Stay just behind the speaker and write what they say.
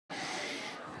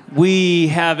We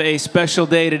have a special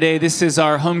day today. This is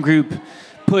our home group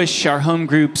push, our home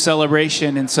group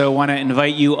celebration. And so I want to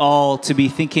invite you all to be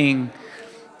thinking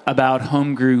about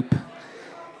home group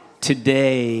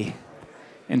today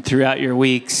and throughout your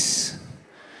weeks.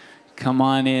 Come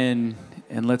on in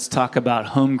and let's talk about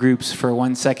home groups for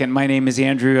 1 second. My name is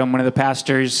Andrew. I'm one of the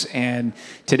pastors. And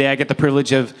today I get the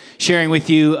privilege of sharing with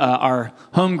you our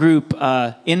home group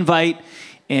invite.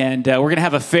 And we're going to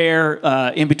have a fair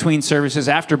in between services,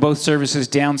 after both services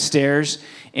downstairs.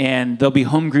 And there'll be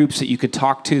home groups that you could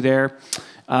talk to there,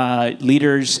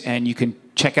 leaders, and you can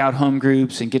check out home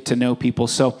groups and get to know people.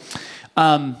 So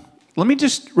let me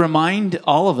just remind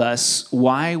all of us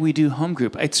why we do home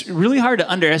group. It's really hard to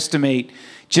underestimate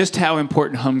just how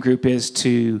important home group is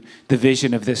to the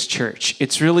vision of this church.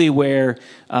 It's really where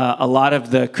a lot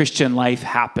of the Christian life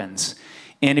happens.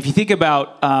 And if you think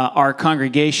about our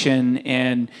congregation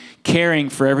and caring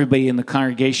for everybody in the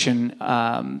congregation,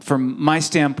 from my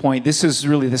standpoint, this is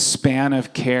really the span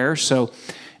of care. So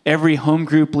every home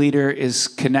group leader is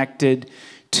connected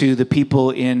to the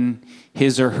people in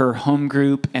his or her home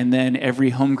group, and then every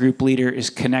home group leader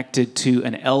is connected to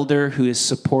an elder who is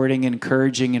supporting,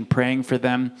 encouraging, and praying for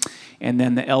them. And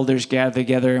then the elders gather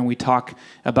together and we talk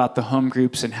about the home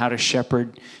groups and how to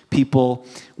shepherd people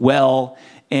well.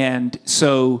 And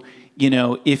so, you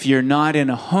know, if you're not in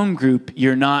a home group,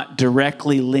 you're not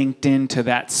directly linked into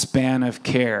that span of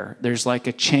care. There's like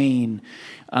a chain,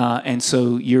 and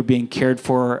so you're being cared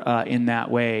for in that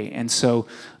way. And so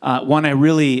want to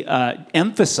really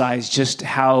emphasize just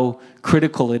how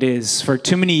critical it is. For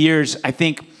too many years, I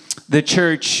think the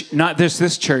church, not just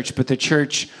this church, but the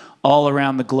church all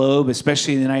around the globe,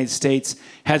 especially in the United States,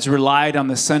 has relied on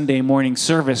the Sunday morning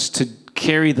service to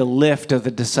carry the lift of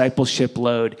the discipleship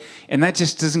load. And that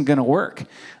just isn't going to work.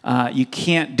 You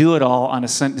can't do it all on a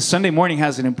Sunday. Sunday morning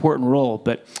has an important role,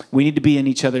 but we need to be in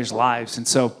each other's lives. And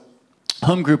so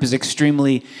home group is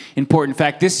extremely important. In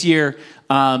fact, this year,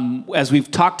 as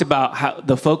we've talked about how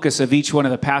the focus of each one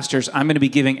of the pastors, I'm going to be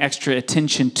giving extra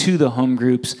attention to the home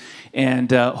groups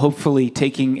and hopefully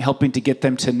helping to get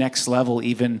them to next level,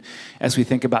 even as we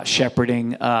think about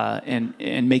shepherding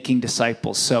and making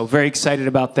disciples. So very excited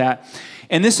about that.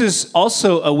 And this is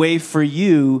also a way for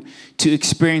you to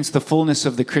experience the fullness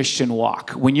of the Christian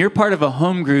walk. When you're part of a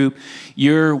home group,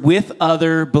 you're with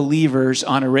other believers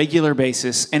on a regular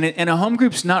basis. And a home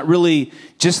group's not really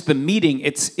just the meeting.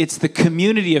 It's the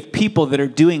community of people that are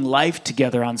doing life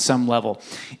together on some level.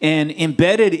 And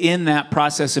embedded in that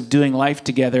process of doing life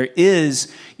together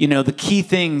is, you know, the key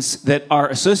things that are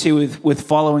associated with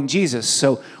following Jesus.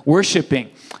 So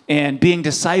worshiping and being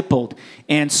discipled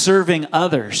and serving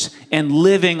others and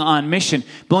living on mission.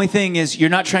 The only thing is you're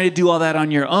not trying to do all that on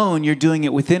your own. You're doing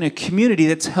it within a community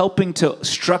that's helping to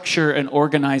structure and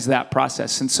organize that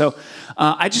process. And so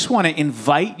I just want to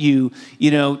invite you,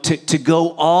 you know, to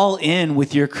go all in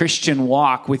with your Christian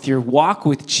walk, with your walk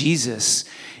with Jesus,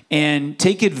 and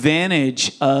take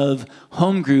advantage of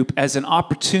home group as an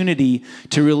opportunity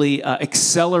to really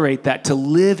accelerate that, to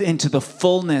live into the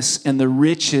fullness and the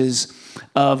riches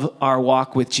of our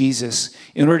walk with Jesus.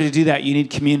 In order to do that, you need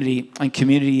community, and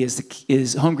community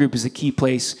is home group is the key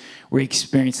place where you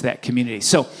experience that community.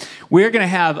 So we're going to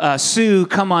have Sue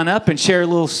come on up and share a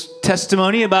little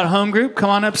testimony about home group. Come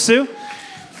on up, Sue.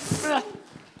 Okay,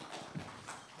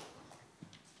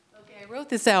 I wrote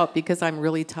this out because I'm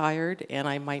really tired and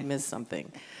I might miss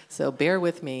something. So bear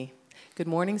with me. Good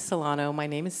morning, Solano. My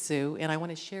name is Sue, and I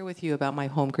want to share with you about my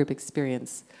home group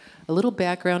experience. A little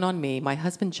background on me. My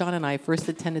husband John and I first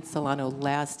attended Solano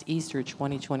last Easter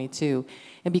 2022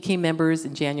 and became members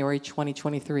in January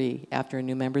 2023 after a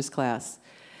new members class.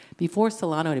 Before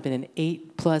Solano, it had been an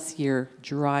 8+ year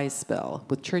dry spell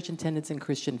with church attendance and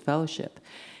Christian fellowship.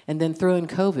 And then throw in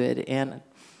COVID, and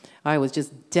I was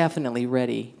just definitely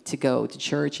ready to go to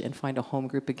church and find a home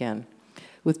group again.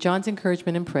 With John's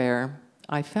encouragement and prayer,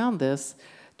 I found this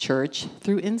church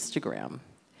through Instagram.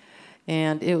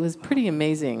 And it was pretty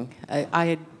amazing. I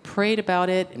had prayed about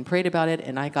it,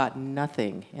 and I got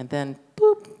nothing. And then,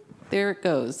 boop, there it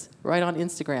goes, right on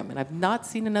Instagram. And I've not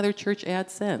seen another church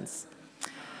ad since.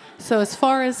 So as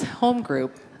far as home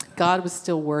group, God was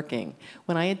still working.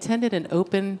 When I attended an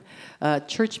open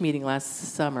church meeting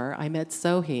last summer, I met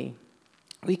Sohi.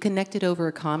 We connected over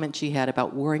a comment she had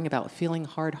about worrying about feeling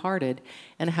hard-hearted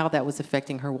and how that was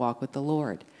affecting her walk with the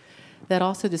Lord. That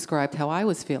also described how I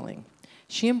was feeling.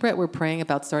 She and Brett were praying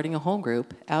about starting a home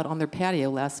group out on their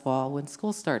patio last fall when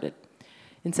school started.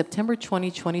 In September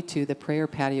 2022, the prayer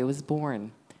patio was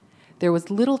born. There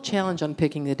was little challenge on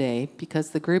picking the day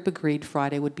because the group agreed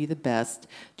Friday would be the best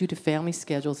due to family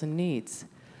schedules and needs.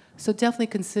 So definitely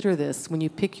consider this when you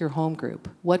pick your home group.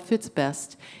 What fits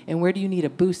best, and where do you need a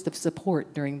boost of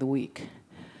support during the week?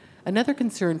 Another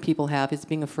concern people have is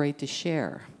being afraid to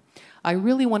share. I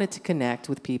really wanted to connect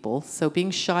with people, so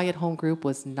being shy at home group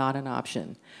was not an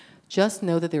option. Just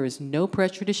know that there is no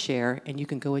pressure to share, and you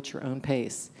can go at your own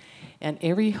pace. And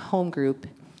every home group,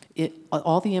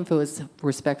 all the info is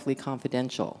respectfully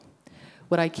confidential.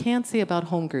 What I can say about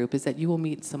home group is that you will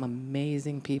meet some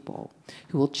amazing people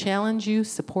who will challenge you,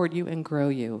 support you, and grow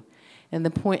you,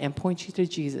 and point you to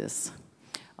Jesus.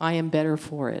 I am better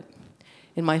for it.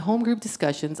 In my home group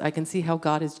discussions, I can see how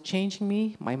God is changing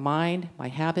me, my mind, my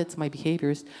habits, my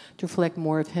behaviors to reflect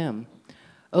more of Him,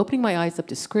 opening my eyes up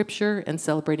to Scripture and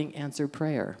celebrating answered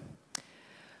prayer.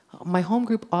 My home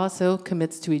group also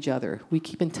commits to each other. We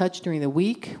keep in touch during the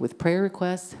week with prayer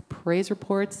requests, praise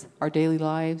reports, our daily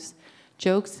lives,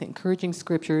 jokes, encouraging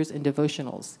scriptures, and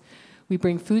devotionals. We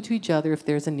bring food to each other if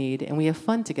there's a need, and we have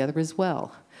fun together as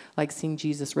well, like seeing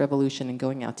Jesus Revolution and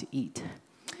going out to eat.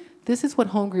 This is what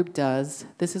home group does.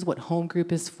 This is what home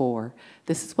group is for.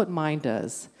 This is what mine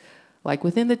does. Like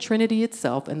within the Trinity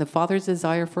itself and the Father's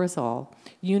desire for us all,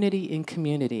 unity in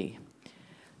community.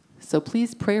 So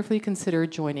please prayerfully consider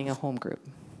joining a home group.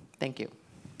 Thank you.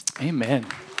 Amen.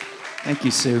 Thank you,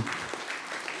 Sue.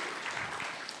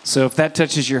 So if that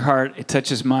touches your heart, it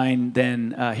touches mine,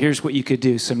 then here's what you could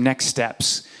do, some next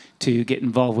steps to get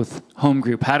involved with home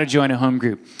group, how to join a home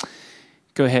group.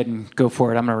 Go ahead and go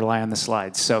for it. I'm going to rely on the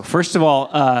slides. So first of all,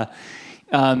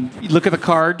 look at the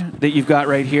card that you've got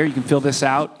right here. You can fill this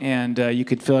out, and you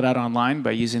could fill it out online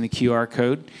by using the QR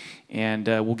code, and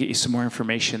we'll get you some more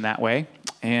information that way.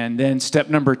 And then step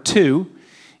number 2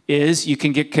 is you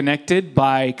can get connected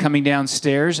by coming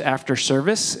downstairs after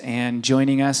service and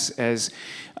joining us as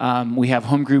we have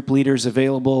home group leaders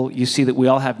available. You see that we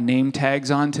all have name tags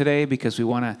on today because we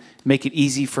want to make it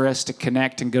easy for us to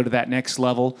connect and go to that next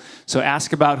level. So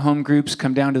ask about home groups,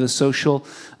 come down to the social.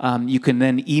 You can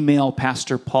then email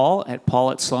Pastor Paul at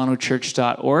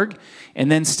paul@solanochurch.org. And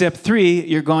then step 3,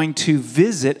 you're going to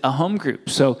visit a home group.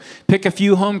 So pick a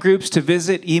few home groups to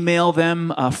visit, email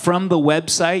them from the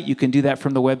website. You can do that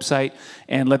from the website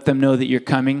and let them know that you're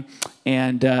coming.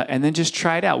 And then just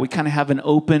try it out. We kind of have an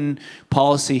open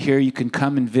policy here. You can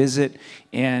come and visit,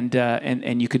 and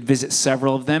you could visit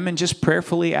several of them and just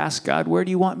prayerfully ask God, where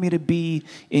do you want me to be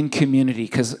in community?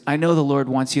 Because I know the Lord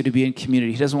wants you to be in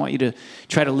community. He doesn't want you to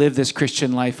try to live this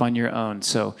Christian life on your own.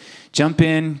 So jump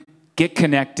in, get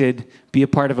connected, be a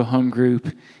part of a home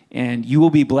group, and you will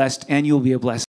be blessed, and you will be a blessing.